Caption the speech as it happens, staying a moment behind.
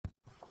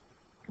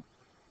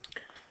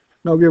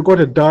Now we have got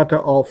a data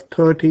of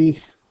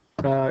 30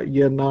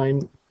 year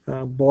 9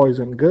 boys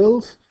and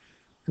girls,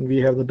 and we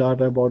have the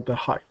data about the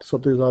height. So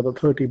these are the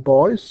 30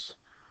 boys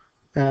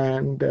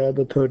and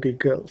the 30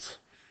 girls.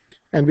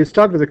 And we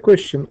start with a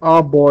question: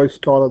 are boys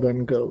taller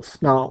than girls?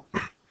 Now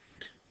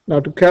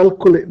to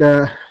calculate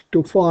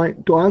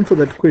to answer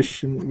that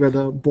question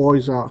whether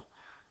boys are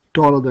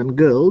taller than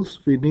girls,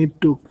 we need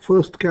to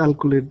first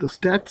calculate the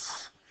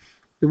stats.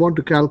 We want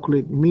to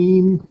calculate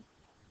mean,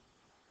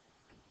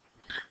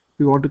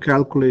 we want to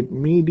calculate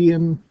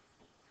median,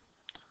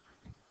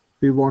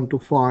 we want to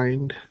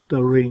find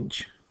the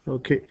range.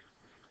 Okay,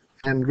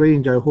 and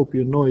range, I hope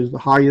you know, is the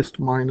highest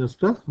minus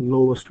the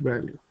lowest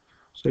value.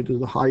 So it is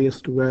the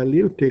highest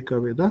value, take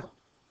away the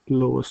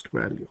lowest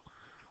value.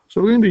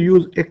 So we're going to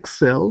use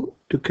Excel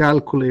to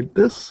calculate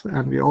this,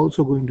 and we're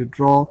also going to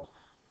draw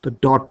the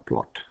dot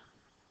plot.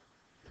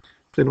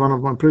 So in one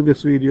of my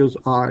previous videos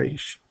I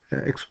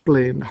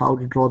explained how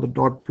to draw the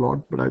dot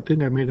plot, but I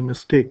think I made a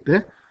mistake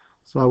there,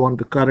 so I want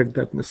to correct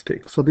that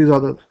mistake. So these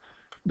are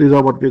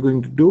what we're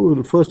going to do. We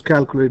will first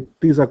calculate,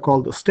 these are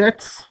called the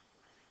stats,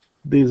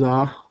 these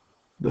are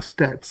the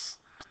stats.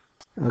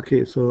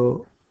 Okay,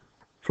 so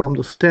from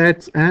the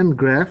stats and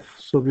graph,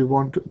 so we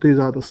want to, these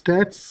are the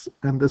stats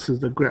and this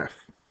is the graph.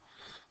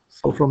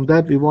 So from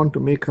that we want to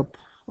make up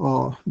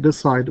or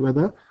decide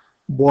whether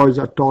boys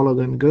are taller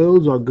than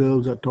girls or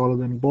girls are taller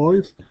than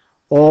boys,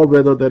 or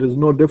whether there is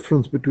no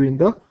difference between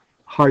the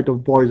height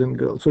of boys and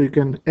girls. So you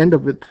can end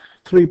up with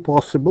 3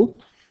 possible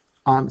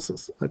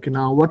answers. Okay,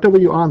 now whatever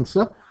you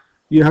answer,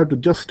 you have to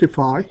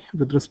justify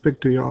with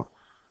respect to your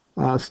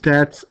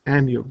stats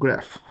and your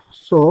graph.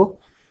 So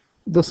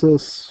this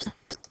is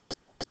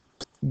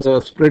the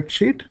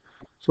spreadsheet.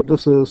 So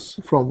this is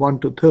from 1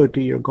 to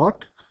 30 you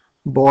got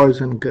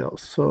boys and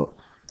girls. So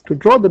to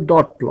draw the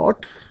dot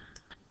plot,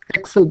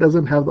 Excel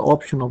doesn't have the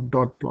option of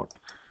dot plot.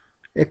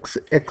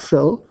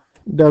 Excel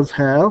does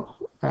have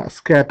a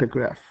scatter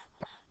graph.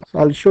 So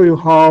I'll show you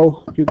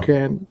how you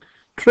can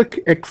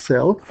trick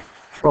Excel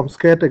from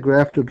scatter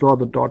graph to draw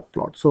the dot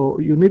plot. So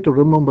you need to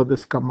remember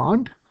this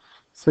command.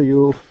 So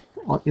you,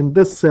 in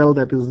this cell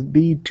that is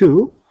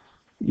D2,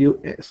 you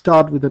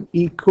start with an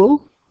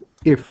equal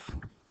if.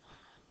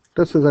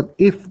 This is an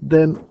if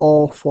then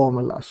or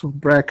formula. So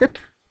bracket.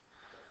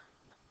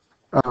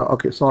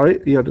 Okay, sorry,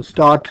 you have to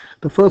start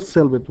the first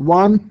cell with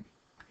 1,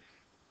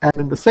 and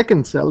in the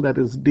second cell, that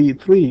is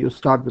D3, you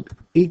start with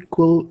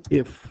equal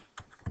if.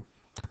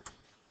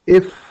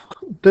 If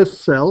this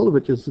cell,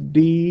 which is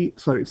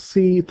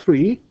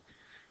C3,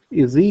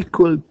 is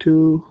equal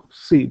to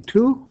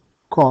C2,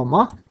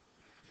 comma,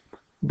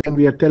 then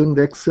we are telling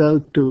the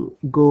Excel to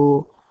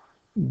go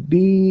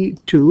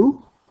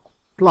D2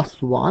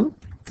 plus 1,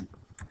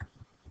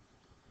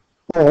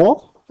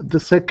 or the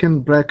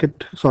second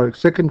bracket,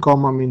 second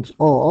comma means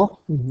or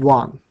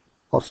 1,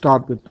 or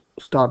start with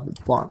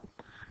 1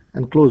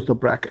 and close the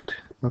bracket.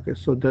 Okay,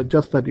 so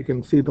just that you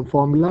can see the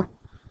formula.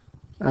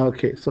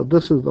 Okay, so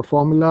this is the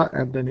formula,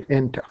 and then you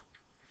enter.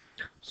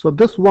 So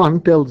this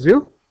one tells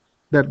you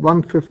that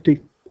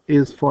 150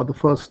 is for the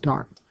first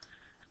time,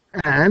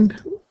 and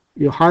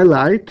you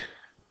highlight,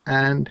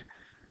 and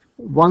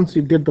once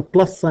you get the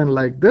plus sign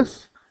like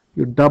this,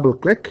 you double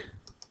click,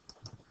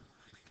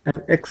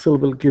 and Excel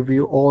will give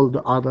you all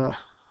the other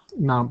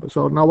numbers.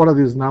 So now what are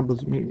these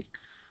numbers meaning?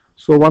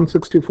 So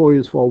 164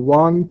 is for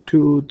 1,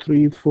 2,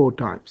 3, 4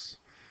 times.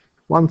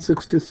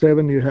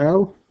 167 you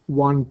have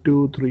 1,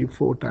 2, 3,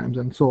 4 times,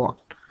 and so on.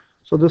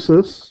 So this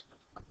is,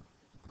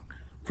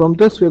 from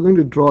this we're going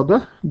to draw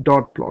the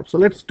dot plot. So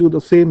let's do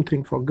the same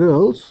thing for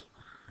girls.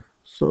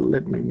 So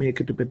let me make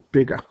it a bit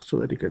bigger so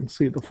that you can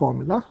see the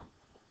formula.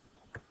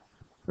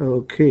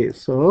 Okay,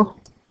 so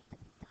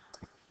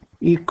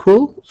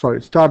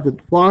start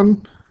with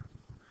 1,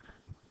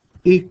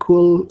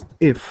 equal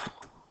if,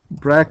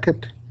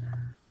 bracket,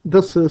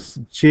 this is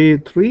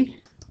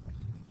J3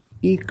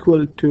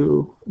 equal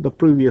to the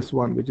previous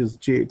one, which is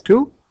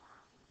J2,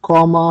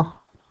 comma,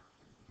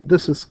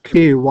 this is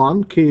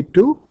K1,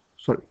 K2,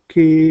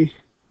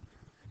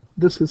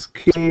 this is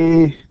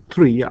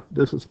K3, yeah,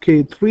 this is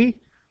K3.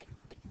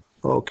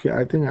 Okay,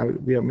 I think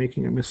we are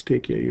making a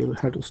mistake here. You'll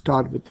have to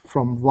start with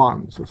from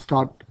 1. So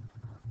start,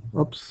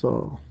 oops,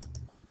 so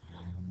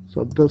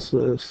this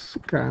is,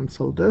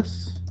 cancel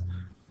this.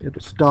 You have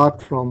to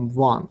start from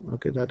 1.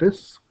 Okay, that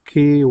is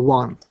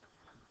K1.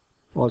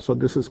 Also,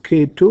 this is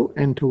K2,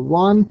 enter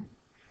 1.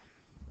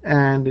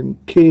 And in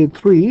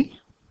K3,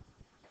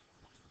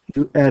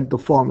 you add the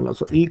formula.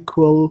 So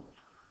equal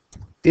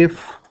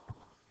if,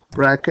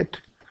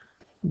 bracket,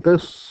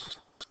 this,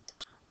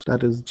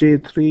 that is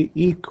J3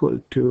 equal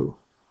to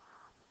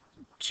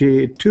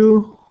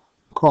J2,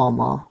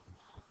 comma,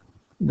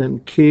 then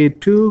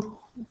K2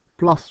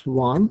 plus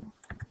 1,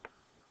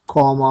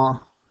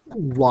 comma,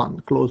 1,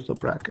 close the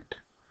bracket,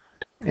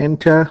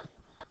 enter,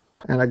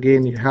 and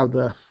again you have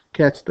the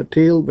catch the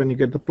tail. When you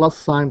get the plus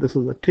sign, this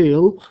is the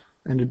tail,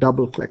 and you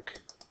double click,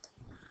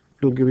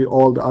 it will give you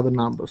all the other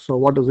numbers. So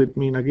what does it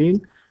mean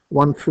again?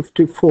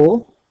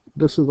 154,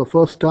 this is the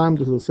first time,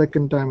 this is the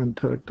second time, and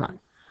third time.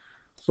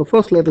 So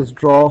first let us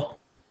draw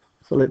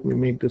So let me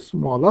make this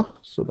smaller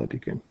so that you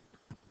can.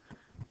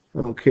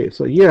 Okay,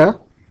 so here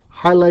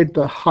highlight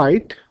the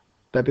height,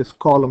 that is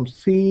column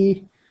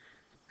C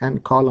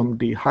and column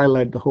D.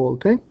 Highlight the whole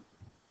thing.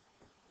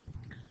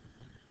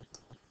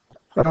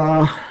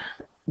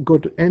 Go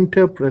to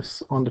enter,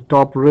 press on the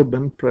top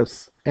ribbon,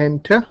 press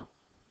enter,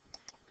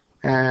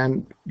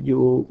 and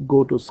you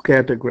go to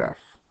scatter graph.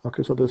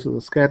 Okay, so this is a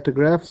scatter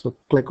graph, so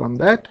click on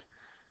that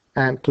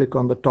and click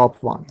on the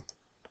top one.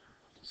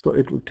 So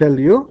it will tell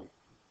you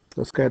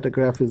the scatter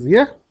graph is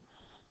here.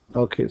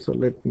 Okay, so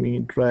let me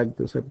drag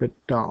this a bit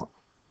down.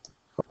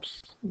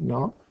 Oops,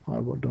 no, I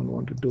don't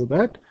want to do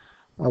that.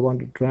 I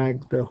want to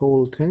drag the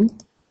whole thing.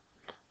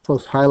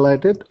 First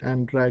highlight it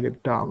and drag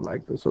it down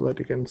like this so that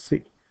you can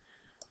see.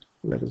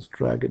 Let us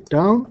drag it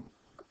down.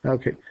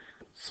 Okay,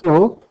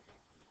 so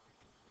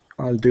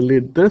I'll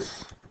delete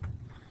this,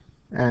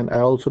 and I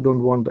also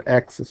don't want the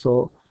axis.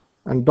 So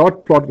on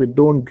dot plot we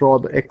don't draw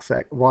the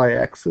y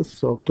axis,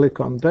 so click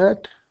on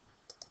that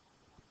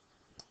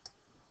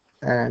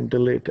and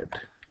delete it.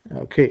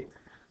 Okay,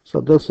 so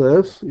this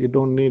is, you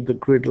don't need the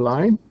grid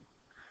line,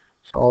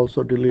 so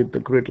also delete the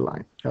grid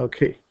line.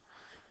 Okay,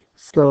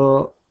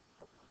 so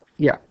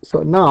yeah,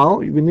 so now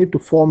we need to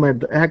format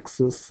the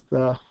axis.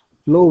 The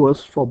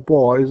lowest for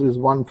boys is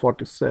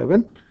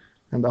 147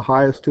 and the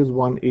highest is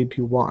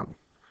 181.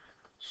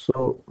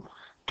 So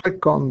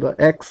click on the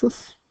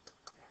axis,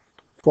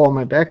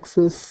 format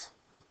axis.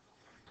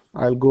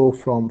 I'll go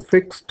from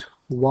fixed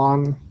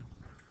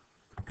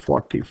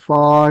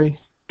 145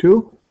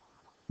 to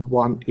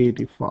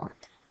 185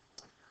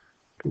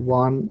 to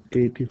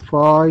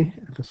 185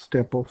 at a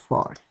step of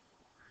 5.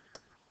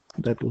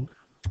 That will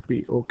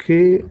be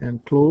okay,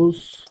 and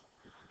close.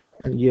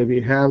 And here we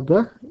have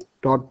the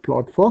dot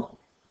plot for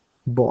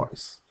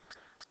boys.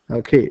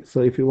 Okay,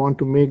 so if you want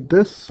to make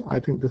this, I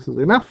think this is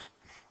enough.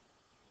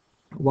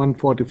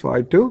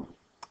 145 to,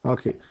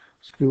 okay,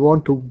 so if you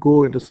want to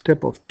go into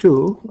step of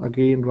 2,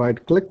 again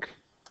right click,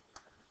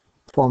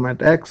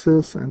 format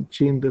axis, and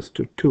change this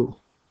to 2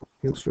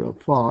 instead of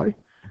 5.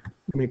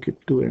 Make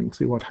it 2 and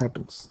see what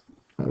happens.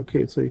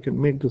 Okay, so you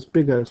can make this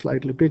bigger,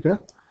 slightly bigger.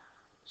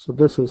 So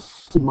this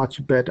is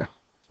much better.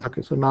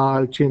 Okay, so now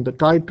I'll change the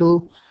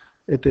title.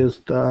 It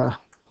is the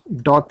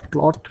dot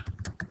plot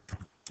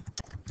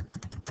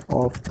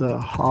of the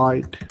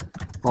height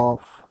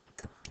of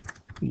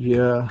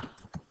year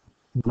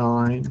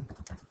 9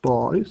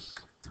 boys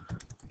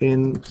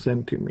in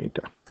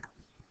centimeter.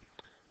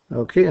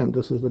 Okay, and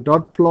this is the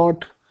dot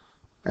plot,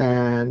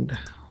 and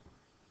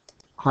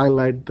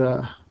highlight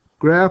the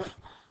graph,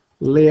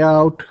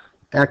 layout,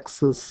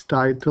 axis,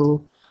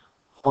 title,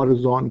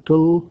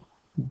 horizontal,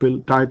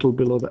 title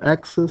below the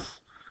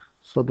axis.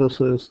 So this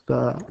is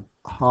the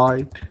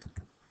height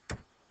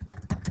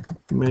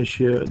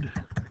measured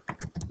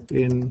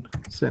in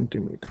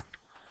centimeter.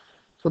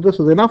 So this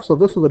is enough. So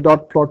this is the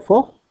dot plot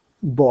for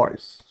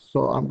boys.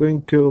 So I'm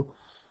going to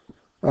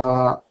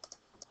I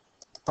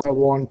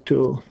want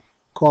to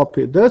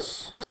copy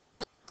this,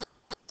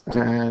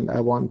 and I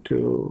want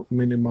to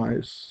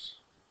minimize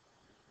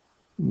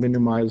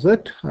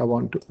it. I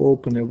want to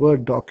open a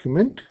Word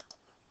document.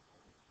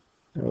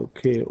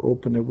 Okay,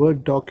 open a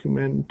Word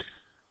document,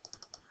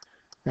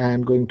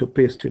 and going to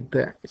paste it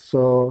there.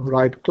 So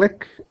right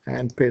click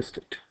and paste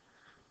it.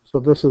 So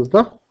this is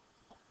the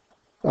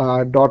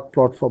dot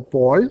plot for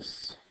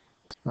boys.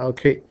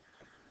 Okay,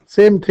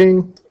 same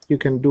thing you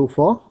can do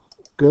for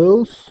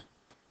girls.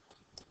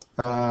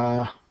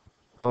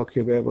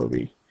 Okay, where were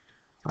we?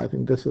 I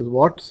think this is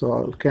what, so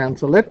I'll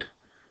cancel it.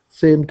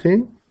 Same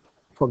thing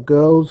for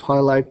girls.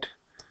 Highlight,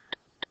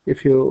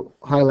 if you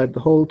highlight the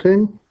whole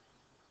thing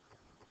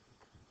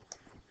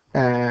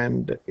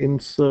and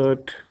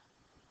insert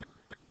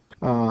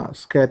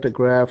scatter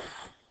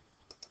graph,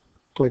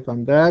 click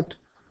on that,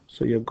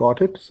 so you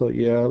got it. So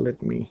yeah,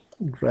 let me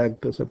drag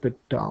this a bit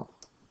down.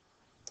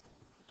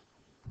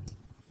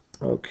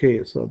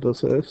 Okay, so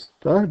this is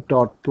the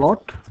dot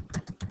plot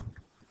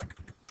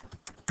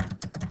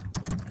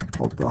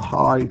of the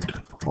height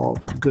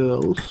of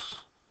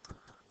girls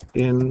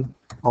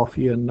of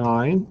year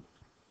 9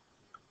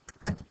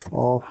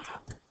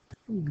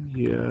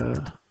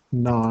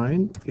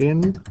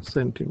 in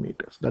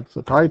centimeters. That's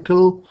the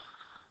title.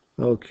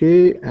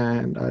 Okay,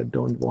 and I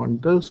don't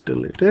want this,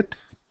 delete it.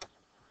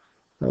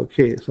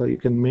 Okay, so you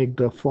can make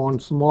the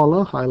font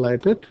smaller,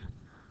 highlight it,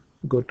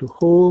 go to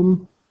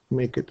home,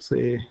 make it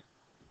say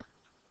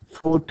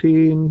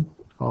 14,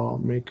 or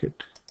make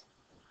it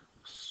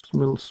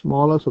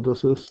smaller. So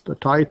this is the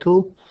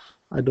title.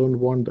 I don't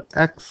want the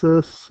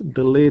axis,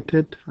 delete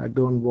it. I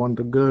don't want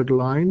the grid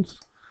lines.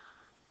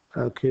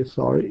 Okay,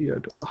 sorry, you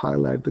have to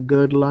highlight the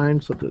grid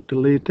lines, so to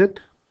delete it.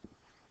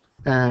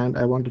 And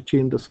I want to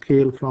change the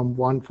scale from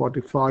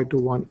 145 to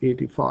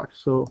 185.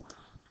 So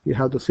you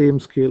have the same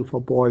scale for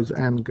boys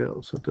and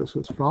girls. So this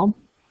is from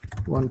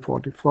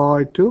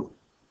 145 to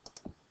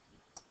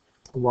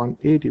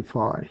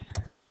 185.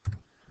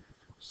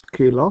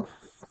 Scale of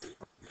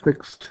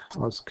fixed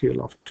or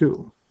scale of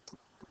 2.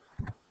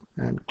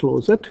 And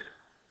close it.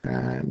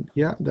 And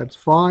yeah, that's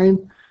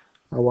fine.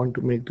 I want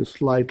to make this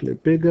slightly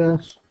bigger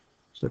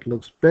so it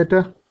looks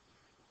better.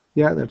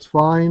 Yeah, that's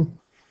fine.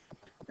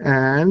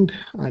 And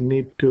I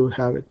need to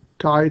have a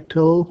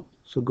title.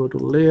 So go to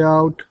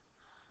layout,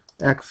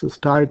 axis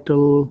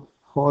title,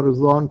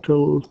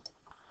 horizontal.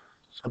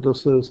 So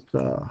this is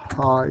the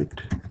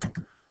height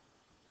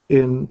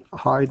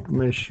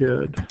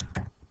measured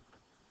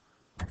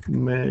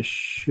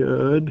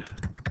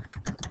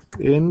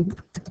in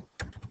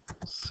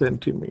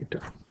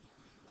centimeter.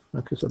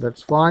 Okay, so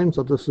that's fine.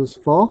 So this is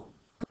for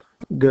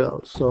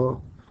girls.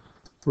 So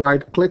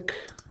right click,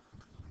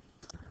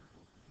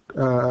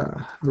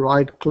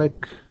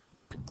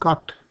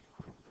 cut,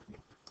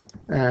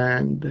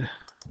 and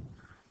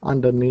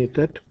underneath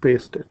it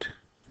paste it.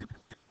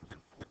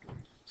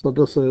 So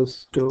this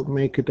is to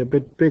make it a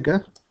bit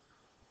bigger.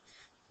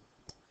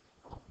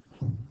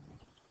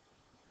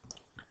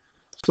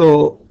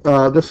 So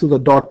this is the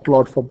dot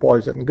plot for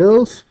boys and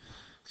girls.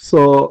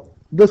 So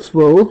this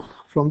will,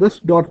 from this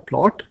dot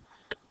plot,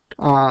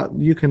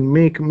 you can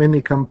make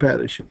many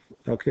comparisons.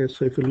 Okay,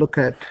 so if you look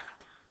at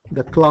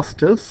the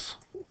clusters,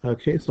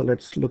 okay, so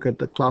let's look at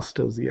the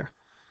clusters here.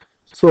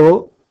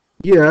 So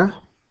here,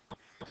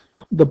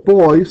 the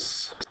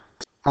boys,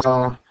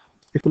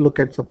 if you look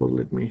at, suppose,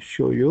 let me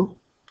show you.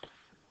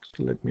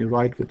 So let me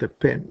write with a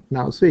pen.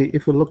 Now see,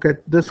 if you look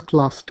at this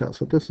cluster,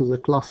 so this is a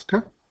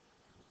cluster.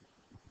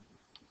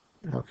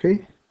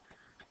 Okay,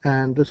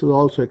 and this is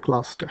also a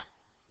cluster.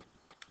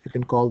 You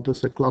can call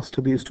this a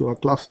cluster. These two are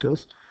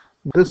clusters.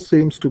 This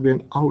seems to be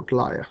an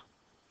outlier.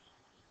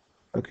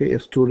 Okay, a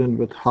student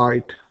with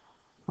height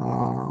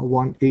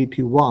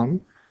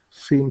 181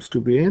 seems to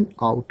be an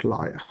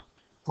outlier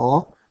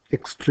or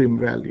extreme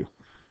value.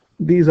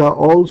 These are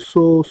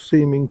also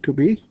seeming to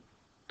be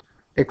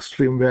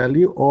extreme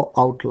value or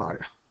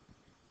outlier.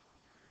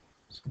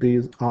 So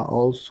these are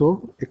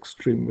also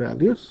extreme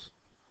values.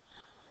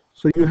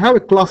 So you have a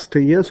cluster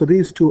here. So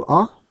these two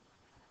are,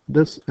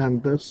 this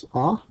and this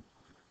are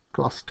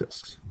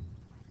clusters.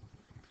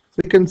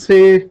 So you can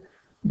say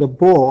the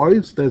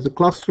boys, there's a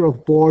cluster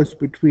of boys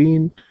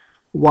between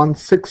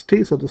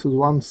 160. So this is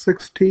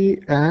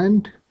 160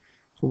 and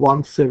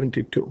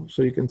 172.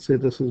 So you can say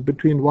this is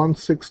between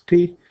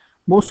 160.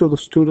 Most of the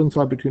students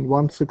are between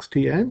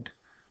 160 and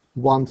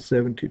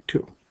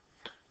 172.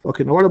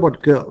 Okay, now what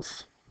about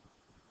girls?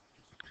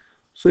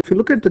 So if you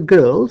look at the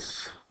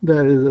girls,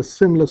 there is a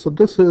similar, so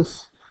this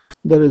is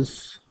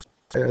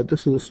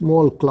a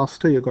small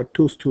cluster. You've got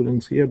two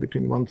students here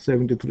between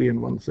 173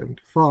 and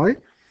 175.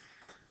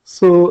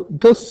 So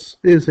this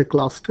is a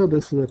cluster,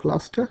 this is a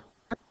cluster,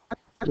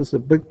 this is a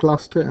big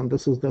cluster, and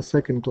this is the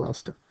second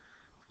cluster.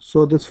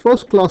 So this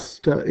first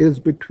cluster is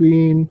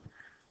between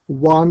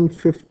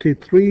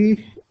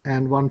 153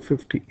 and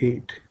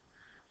 158.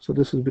 So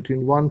this is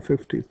between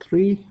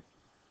 153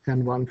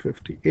 and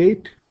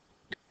 158.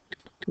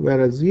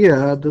 Whereas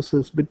here, this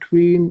is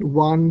between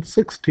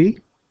 160.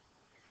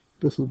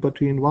 This is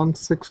between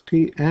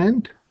 160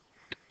 and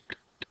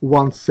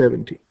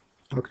 170.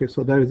 Okay,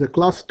 so there is a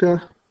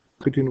cluster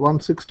between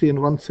 160 and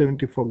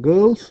 170 for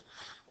girls,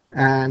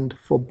 and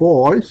for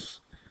boys,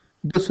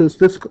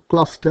 this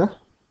cluster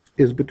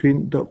is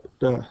between the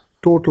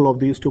total of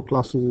these two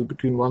clusters is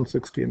between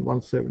 160 and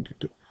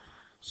 172.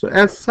 So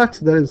as such,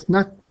 there is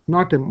not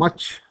a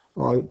much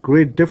or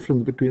great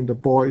difference between the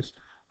boys,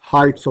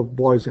 heights of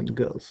boys and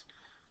girls.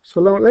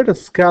 So now let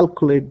us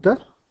calculate the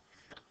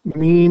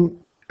mean.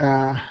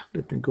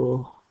 Let me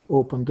go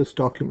open this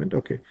document.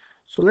 Okay,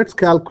 so let's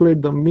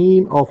calculate the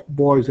mean of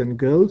boys and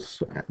girls,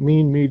 so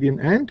mean, median,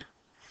 and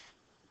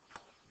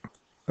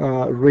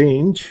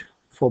range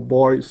for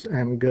boys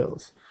and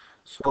girls.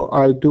 So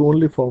I'll do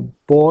only for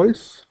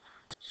boys,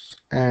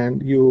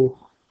 and you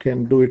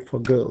can do it for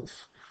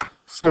girls.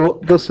 So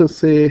this is,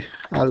 say,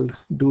 I'll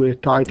do a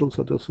title.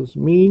 So this is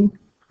mean,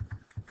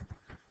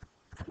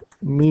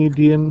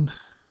 median,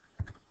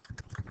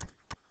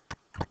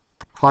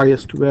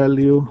 highest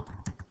value,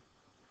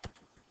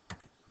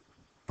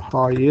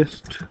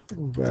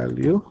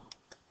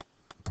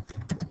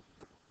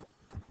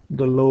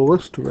 the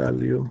lowest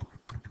value,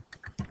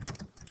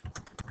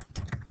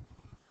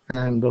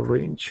 and the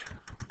range.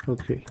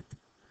 Okay,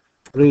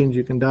 range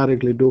you can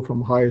directly do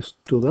from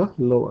highest to the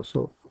lower.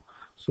 So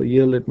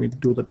here let me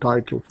do the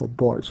title for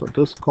boys. So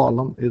this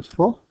column is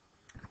for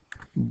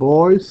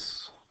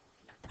boys,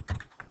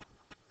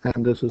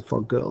 and this is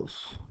for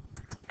girls.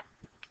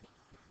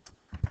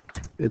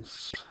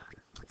 It's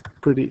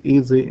pretty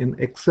easy in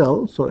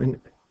Excel. So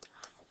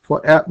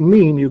for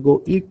mean, you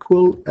go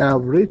equal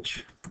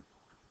average.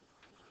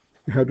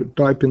 You have to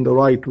type in the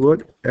right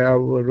word,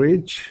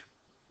 average,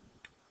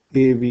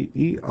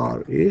 A-V-E-R-A-G-E,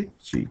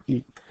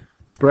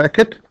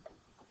 bracket,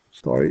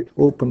 sorry,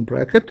 open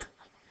bracket,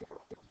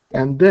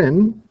 and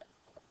then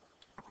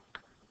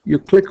you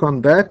click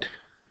on that,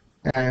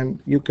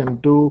 and you can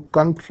do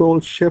Control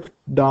Shift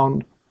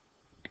down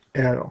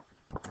arrow.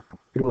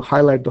 It will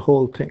highlight the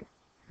whole thing.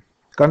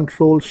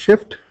 Control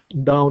Shift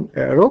down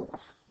arrow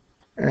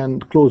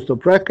and close the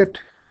bracket,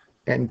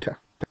 enter.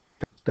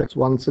 That's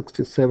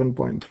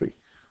 167.3.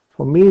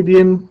 For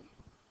median,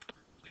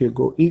 you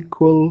go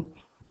equal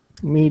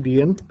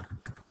median,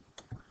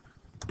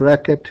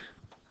 bracket,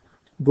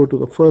 go to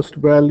the first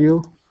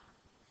value,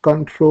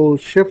 Control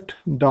Shift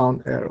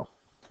down arrow,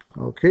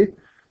 okay,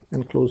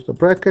 and close the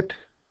bracket,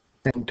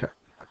 enter.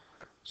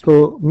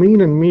 So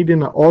mean and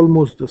median are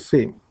almost the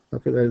same.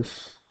 Okay,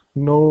 there's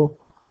no,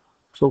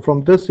 so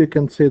from this you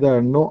can say there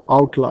are no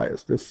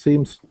outliers. This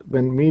seems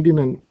when mean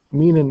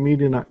and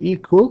median are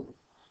equal,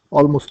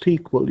 almost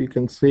equal, you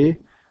can say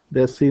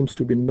there seems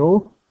to be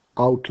no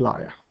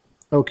outlier.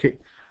 Okay,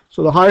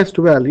 so the highest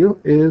value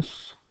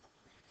is,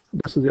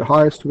 this is your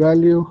highest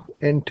value,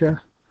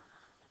 enter,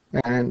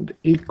 and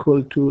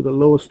equal to the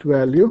lowest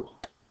value,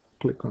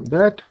 click on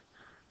that,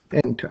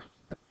 enter,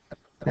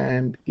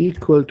 and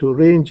equal to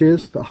range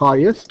is the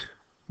highest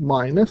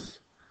minus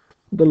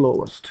the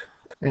lowest,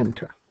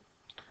 enter.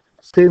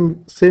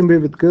 Same way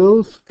with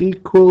girls,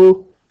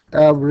 equal,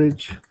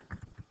 average,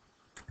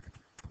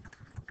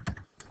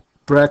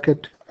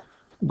 bracket,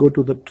 go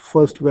to the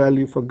first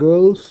value for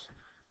girls,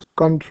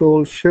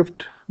 Control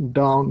Shift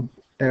down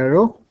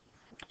arrow,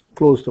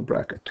 close the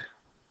bracket.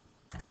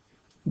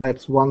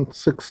 That's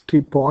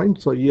 160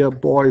 points. So here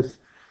boys,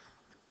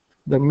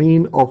 the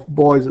mean of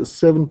boys is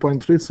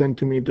 7.3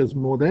 centimeters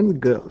more than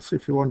girls.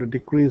 If you want to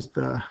decrease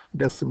the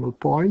decimal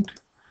point.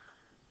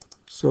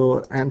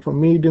 So, and for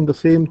median the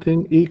same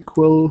thing,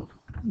 equal,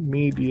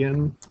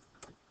 median,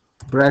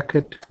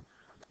 bracket,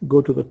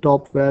 go to the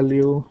top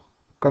value,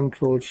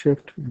 Control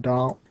Shift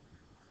down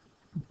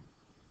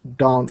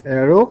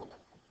arrow,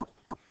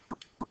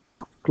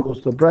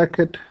 close the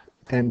bracket,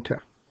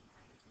 enter.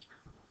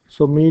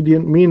 So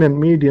mean and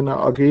median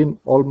are again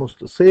almost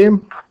the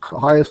same. The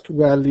highest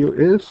value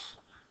is,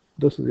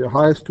 this is your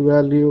highest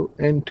value,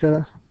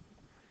 enter,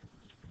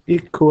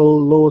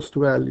 equal, lowest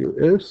value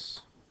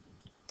is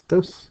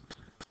this,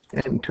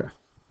 enter,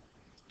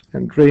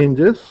 and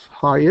range is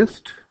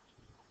highest,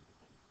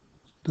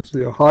 this is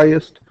your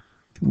highest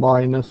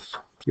minus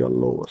your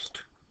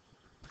lowest,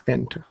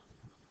 enter.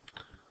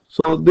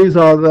 So these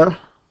are the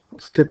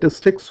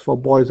statistics for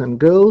boys and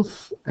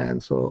girls,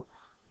 and so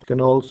you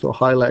can also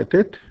highlight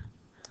it,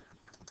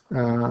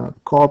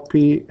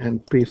 copy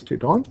and paste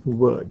it on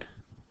Word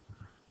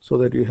so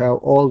that you have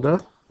all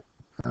the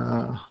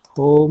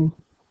home,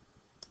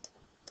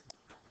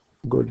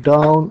 go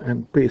down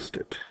and paste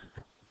it.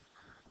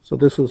 So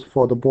this is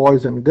for the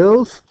boys and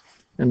girls,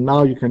 and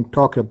now you can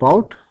talk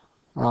about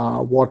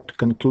what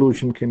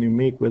conclusion can you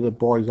make whether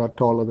boys are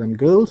taller than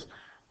girls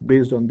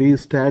based on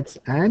these stats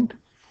and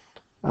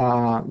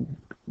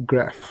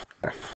graph.